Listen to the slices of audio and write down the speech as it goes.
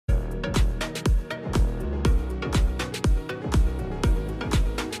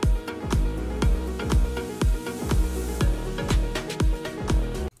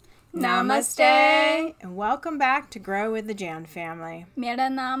Namaste, and welcome back to Grow with the J.A.N family. मेरा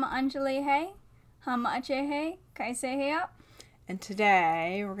नाम अंजलि है. हम अच्छे हैं. कैसे हैं आप? And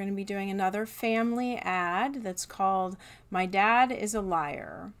today we're going to be doing another family ad that's called My Dad is a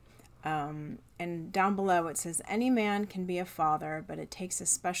Liar. And down below it says, any man can be a father, but it takes a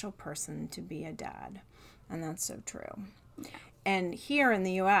special person to be a dad. And that's so true. And here in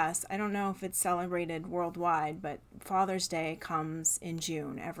the U.S., I don't know if it's celebrated worldwide, but Father's Day comes in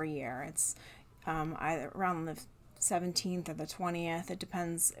June every year. It's either around the 17th or the 20th. It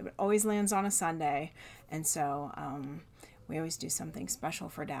depends. It always lands on a Sunday. And so we always do something special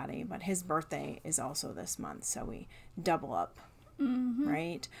for Daddy. But his birthday is also this month, so we double up,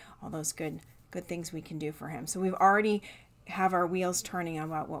 right? All those good things we can do for him. So we've already have our wheels turning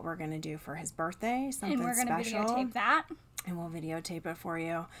about what we're going to do for his birthday, something special. And we're going to videotape that. And we'll videotape it for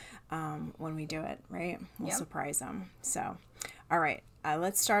you when we do it, right? We'll surprise them. So, all right,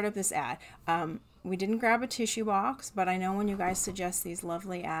 let's start up this ad. We didn't grab a tissue box, but I know when you guys suggest these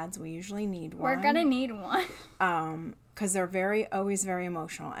lovely ads, we usually need one. We're going to need one. Because they're always very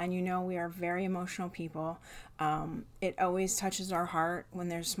emotional. And you know we are very emotional people. It always touches our heart when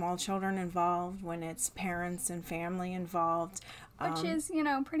there's small children involved, when it's parents and family involved. Which is,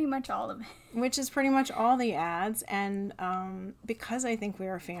 pretty much all of it. Which is pretty much all the ads. And because I think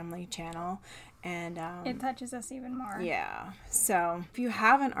we're a family channel. And it touches us even more. Yeah. So if you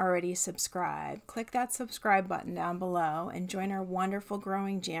haven't already subscribed, click that subscribe button down below and join our wonderful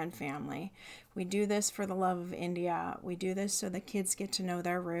growing J.A.N family. We do this for the love of India. We do this so the kids get to know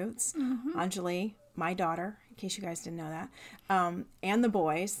their roots. Anjali, my daughter, in case you guys didn't know that, and the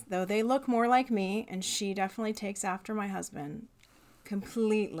boys, though they look more like me, and she definitely takes after my husband,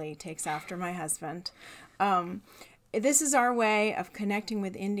 completely takes after my husband. This is our way of connecting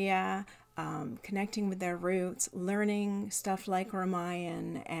with India, connecting with their roots, learning stuff like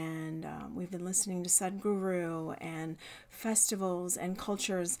Ramayan, and we've been listening to Sadhguru and festivals and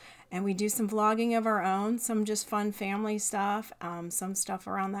cultures, and we do some vlogging of our own, some just fun family stuff, some stuff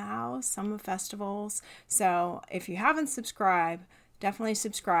around the house, some of festivals. So if you haven't subscribed, definitely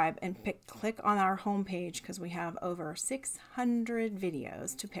subscribe and click on our homepage because we have over 600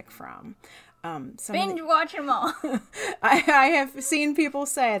 videos to pick from. Binge watch them all. I have seen people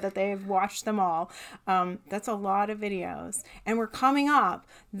say that they've watched them all. That's a lot of videos. And we're coming up.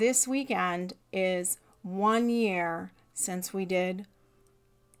 This weekend is 1 year since we did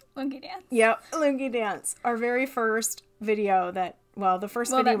Lungi Dance. Yep, Lungi Dance. Our very first video the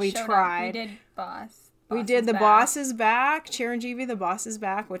first video we tried. We did Boss. We did the Boss is Back. Chiranjeevi, the Boss is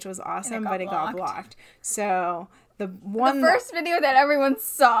Back, which was awesome, but it got blocked. So the first video that everyone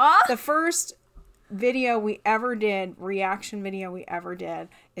saw. The first video we ever did, reaction video we ever did,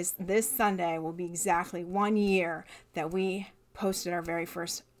 is this Sunday will be exactly 1 year that we posted our very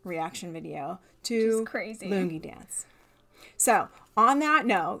first reaction video to Lungi Dance. So on that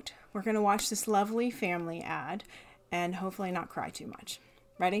note, we're going to watch this lovely family ad and hopefully not cry too much.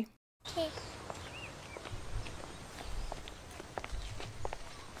 Ready? Okay.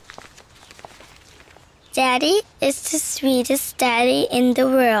 Daddy is the sweetest daddy in the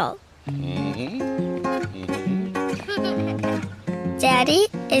world. Daddy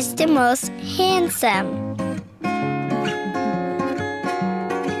is the most handsome.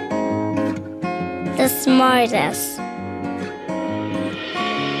 The smartest.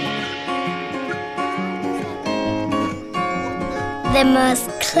 The most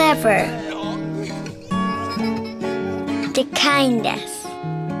clever. The kindest.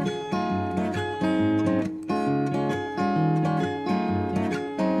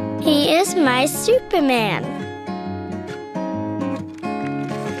 He is my Superman.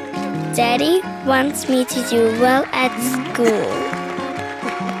 Daddy wants me to do well at school.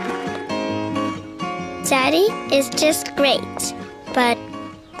 Daddy is just great, but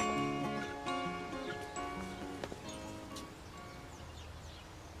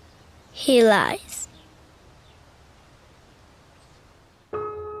he lies.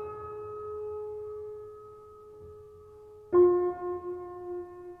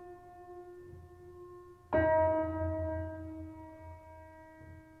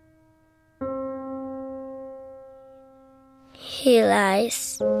 He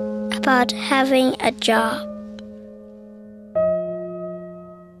lies about having a job.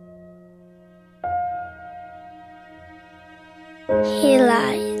 He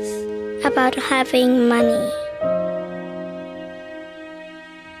lies about having money.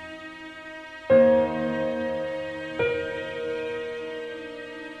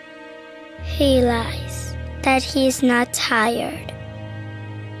 He lies that he's not tired.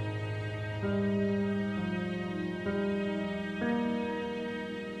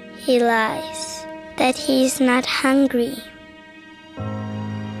 He lies that he is not hungry.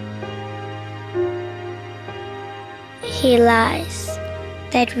 He lies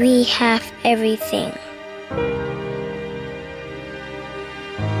that we have everything.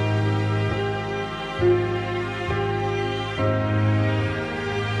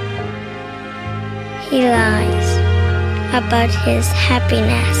 He lies about his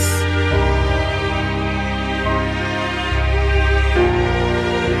happiness.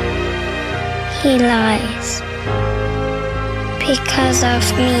 He lies because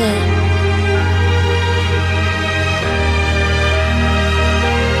of me.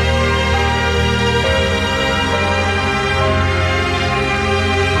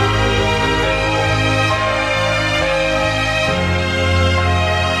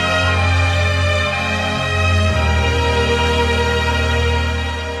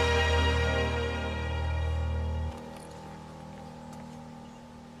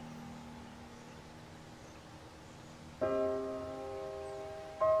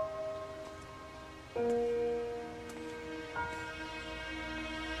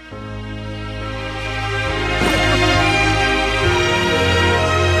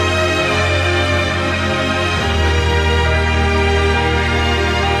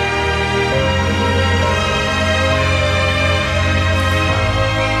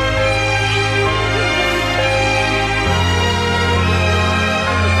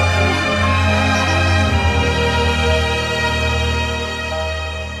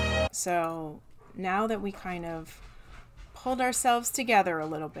 So now that we kind of pulled ourselves together a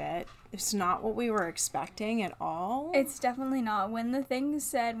little bit, it's not what we were expecting at all. It's definitely not. When the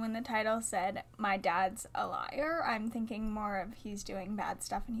title said, my dad's a liar, I'm thinking more of he's doing bad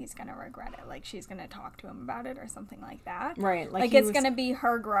stuff and he's going to regret it. Like, she's going to talk to him about it or something like that. Right. Like it's going to be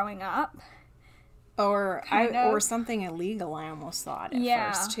her growing up. Or something illegal, I almost thought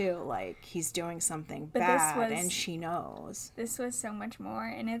at first, too. Like, he's doing something bad and she knows. This was so much more.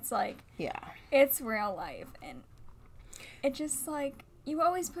 And it's like, yeah, it's real life. And it just, like, you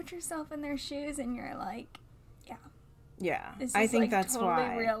always put yourself in their shoes and you're like, yeah. This is, I think like, that's totally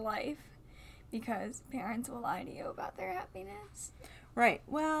why. Real life. Because parents will lie to you about their happiness. Right.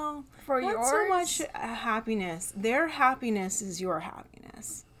 Well, for not yours. so much happiness. Their happiness is your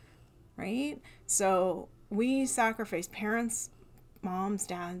happiness. Right? So we sacrifice, parents, moms,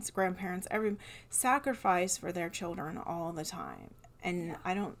 dads, grandparents, sacrifice for their children all the time. And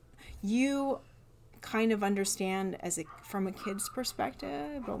you kind of understand from a kid's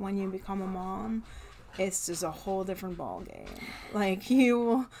perspective, but when you become a mom, it's just a whole different ball game. Like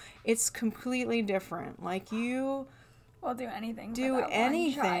it's completely different. Like you will do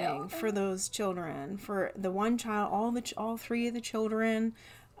anything for those children, for the one child, all three of the children.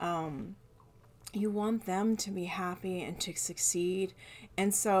 You want them to be happy and to succeed.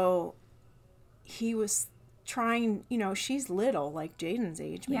 And so he was trying, she's little, like J.A.N's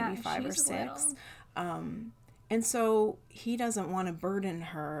age, maybe 5 or 6. And so he doesn't want to burden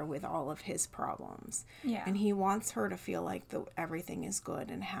her with all of his problems. Yeah. And he wants her to feel like everything is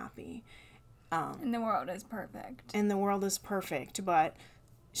good and happy. And the world is perfect. But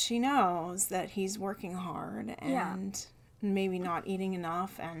she knows that he's working hard and maybe not eating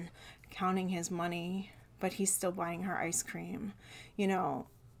enough and counting his money, but he's still buying her ice cream.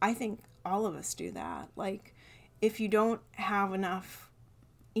 I think all of us do that. Like, if you don't have enough,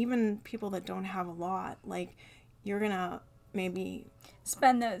 even people that don't have a lot, like, you're gonna maybe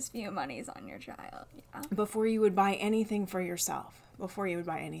spend those few monies on your child before you would buy anything for yourself.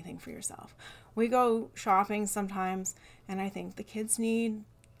 We go shopping sometimes, and I think the kids need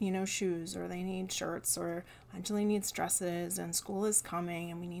shoes, or they need shirts, or Anjali needs dresses, and school is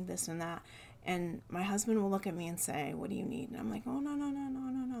coming, and we need this and that. And my husband will look at me and say, what do you need? And I'm like, oh,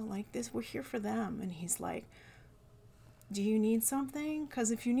 no. Like, this, we're here for them. And he's like, do you need something?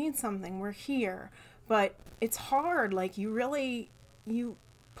 Because if you need something, we're here. But it's hard. Like, you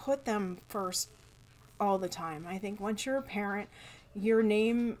put them first all the time. I think once you're a parent, your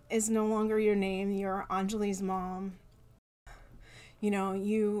name is no longer your name. You're Anjali's mom.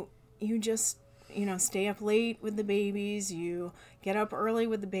 You just, stay up late with the babies. You get up early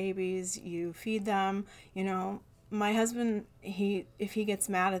with the babies. You feed them. My husband, if he gets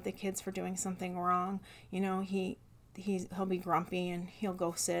mad at the kids for doing something wrong, he'll be grumpy and he'll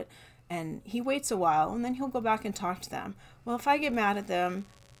go sit and he waits a while and then he'll go back and talk to them. Well, if I get mad at them,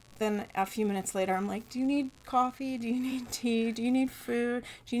 then a few minutes later, I'm like, do you need coffee? Do you need tea? Do you need food?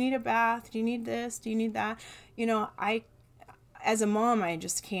 Do you need a bath? Do you need this? Do you need that? As a mom, I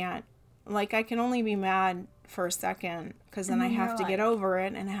just can't. Like, I can only be mad for a second, because then I have to get over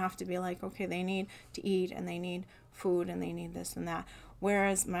it, and I have to be like, okay, they need to eat, and they need food, and they need this and that.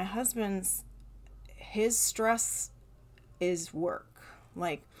 Whereas my husband's, his stress is work.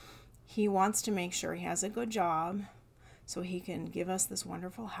 Like, he wants to make sure he has a good job so he can give us this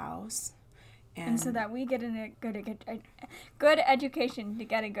wonderful house. And so that we get a good education to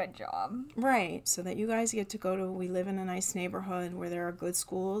get a good job. Right, so that you guys get to go to, we live in a nice neighborhood where there are good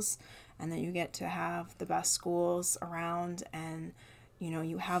schools, and that you get to have the best schools around, and, you know,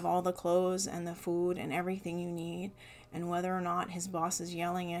 you have all the clothes and the food and everything you need. And whether or not his boss is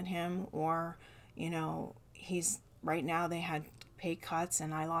yelling at him, or, you know, right now they had pay cuts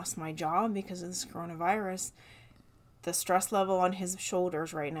and I lost my job because of this coronavirus. The stress level on his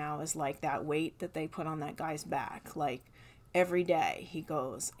shoulders right now is like that weight that they put on that guy's back. Like, every day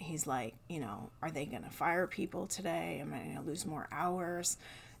he's like, you know, are they going to fire people today? Am I going to lose more hours?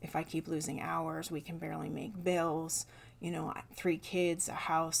 If I keep losing hours, we can barely make bills. You know, 3 kids, a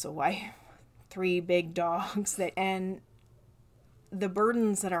house, a wife, 3 big dogs. And the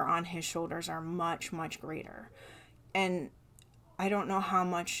burdens that are on his shoulders are much, much greater. And I don't know how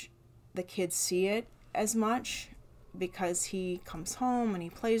much the kids see it as much, because he comes home and he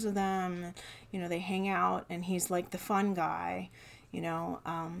plays with them, and, you know, they hang out, and he's like the fun guy, you know,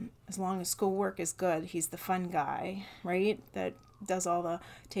 as long as schoolwork is good, he's the fun guy, right, that does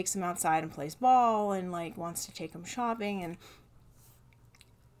takes him outside and plays ball, and like wants to take him shopping, and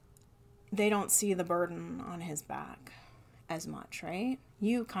they don't see the burden on his back as much, right?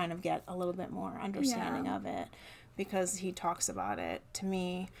 You kind of get a little bit more understanding of it, because he talks about it to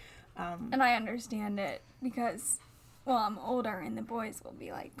me. And I understand it because, well, I'm older and the boys will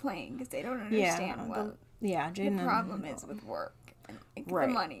be like playing because they don't understand J.A.N. the problem is with work and like, right.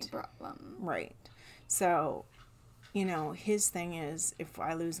 the money problem. Right. So, you know, his thing is, if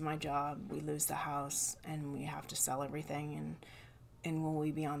I lose my job, we lose the house and we have to sell everything, and will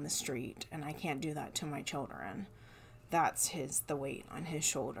we be on the street? And I can't do that to my children. That's the weight on his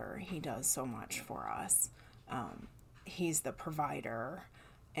shoulder. He does so much for us. He's the provider,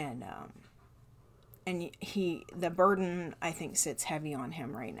 and the burden, I think, sits heavy on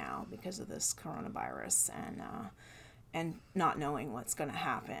him right now because of this coronavirus, and not knowing what's going to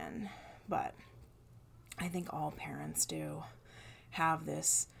happen. But I think all parents do have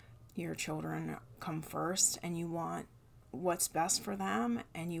this, your children come first, and you want what's best for them,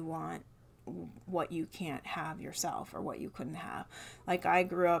 and you want what you can't have yourself, or what you couldn't have. Like, I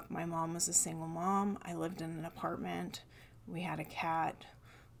grew up, my mom was a single mom. I lived in an apartment. We had a cat.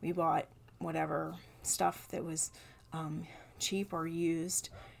 We bought whatever stuff that was cheap or used,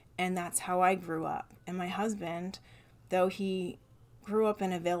 and that's how I grew up. And my husband, though he grew up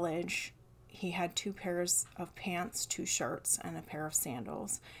in a village, he had 2 pairs of pants, 2 shirts, and a pair of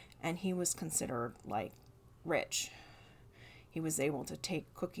sandals, and he was considered like rich. He was able to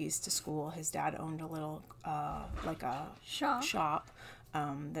take cookies to school. His dad owned a little like a shop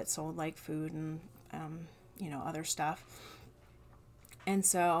that sold like food and you know, other stuff. And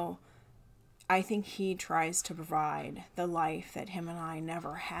so I think he tries to provide the life that him and I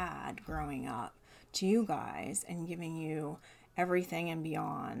never had growing up to you guys, and giving you everything and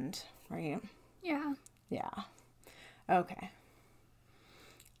beyond, right? Yeah. Yeah. Okay.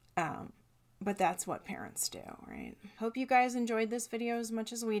 But that's what parents do, right? Hope you guys enjoyed this video as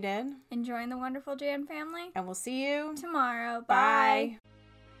much as we did. Enjoying the wonderful J.A.N. family. And we'll see you tomorrow. Bye.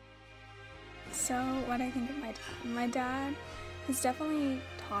 So what I think of my dad has definitely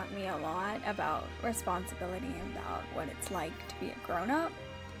taught me a lot about responsibility and about what it's like to be a grown-up.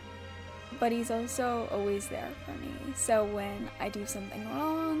 But he's also always there for me. So when I do something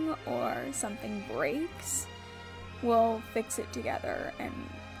wrong or something breaks, we'll fix it together, and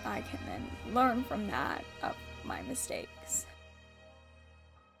I can then learn from that of my mistakes.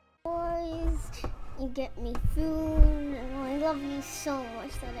 Boys, you get me food, and I love you so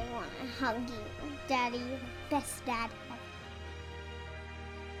much that I want to hug you. Daddy, you're the best dad ever.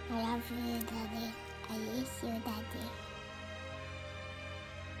 I love you, Daddy. I miss you, Daddy.